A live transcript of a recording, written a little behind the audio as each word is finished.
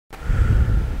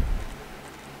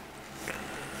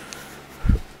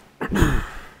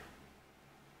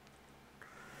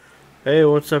Hey,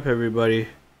 what's up, everybody?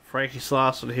 Frankie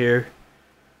Slauson here.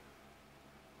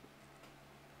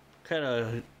 Kind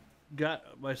of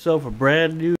got myself a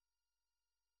brand new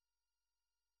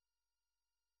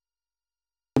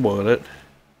on it,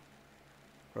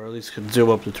 or at least can zoom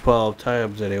up to 12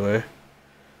 times anyway.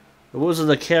 It wasn't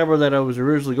the camera that I was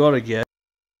originally going to get.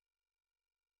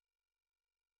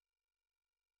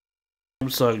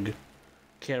 Samsung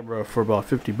camera for about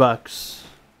 50 bucks.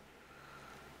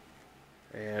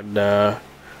 And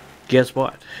guess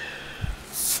what?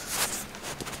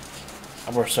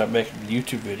 I'm gonna start making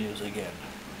YouTube videos again.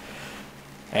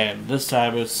 And this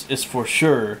time it's for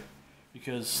sure,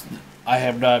 because I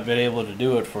have not been able to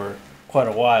do it for quite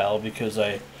a while, because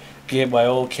I gave my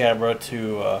old camera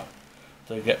to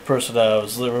the person that I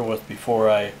was living with before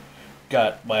I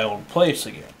got my own place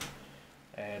again.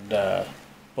 And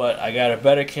but I got a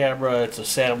better camera. It's a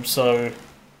Samsung.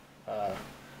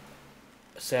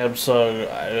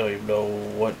 I don't even know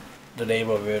what the name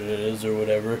of it is or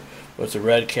whatever. But it's a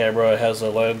red camera. It has a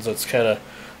lens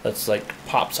that's like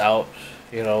pops out,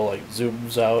 like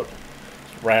zooms out.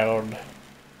 It's round,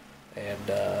 and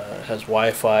has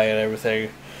Wi-Fi and everything.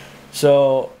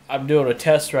 So I'm doing a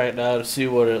test right now to see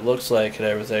what it looks like and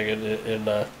everything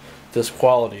in this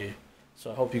quality.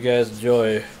 So I hope you guys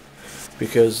enjoy,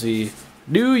 because the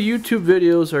new YouTube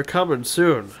videos are coming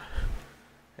soon,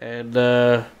 and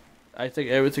I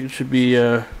think everything should be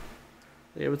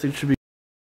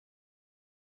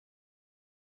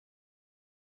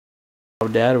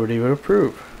Dad would even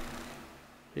approve.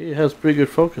 He has pretty good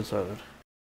focus on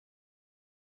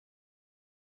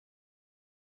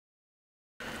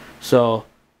it. So,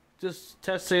 just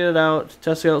testing out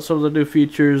some of the new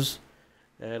features,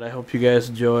 and I hope you guys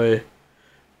enjoy,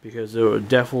 because there will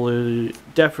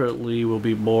definitely will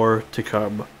be more to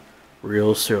come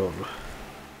real soon.